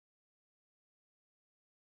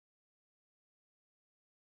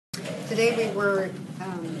Today we were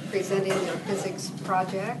presenting their physics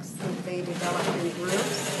projects that they developed in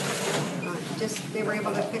groups. They were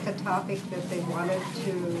able to pick a topic that they wanted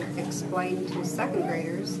to explain to second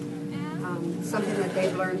graders, something that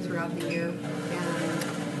they've learned throughout the year, and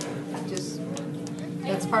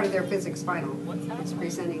that's part of their physics final. It's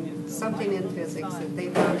presenting something in physics that they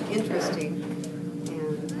found interesting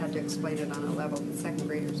and had to explain it on a level that second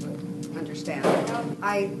graders would understand.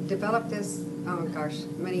 I developed this,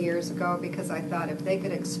 many years ago because I thought if they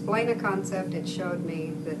could explain a concept, it showed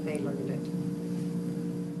me that they learned it.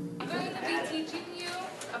 I'm going to be teaching you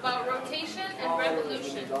about rotation and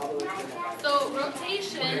revolution. So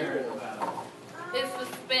rotation is the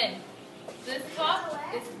spin. This clock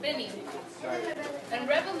is spinning. And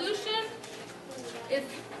revolution is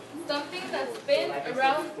something that spins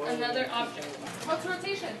around another object. What's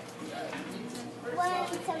rotation? When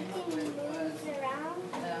something moves around?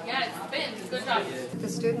 Yeah, it spins. Good job. The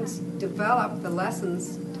students develop the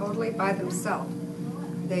lessons totally by themselves.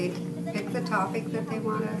 They pick the topic that they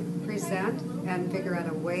want to present and figure out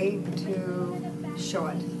a way to show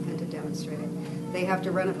it and to demonstrate it. They have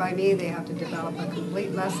to run it by me. They have to develop a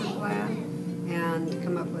complete lesson plan and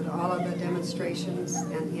come up with all of the demonstrations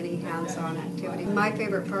and any hands-on activity. My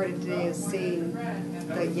favorite part of today is seeing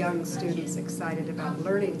the young students excited about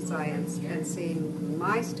learning science and seeing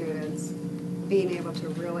my students being able to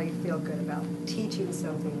really feel good about teaching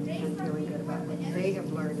something and feeling good about what they have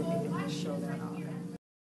learned and being able to show that off.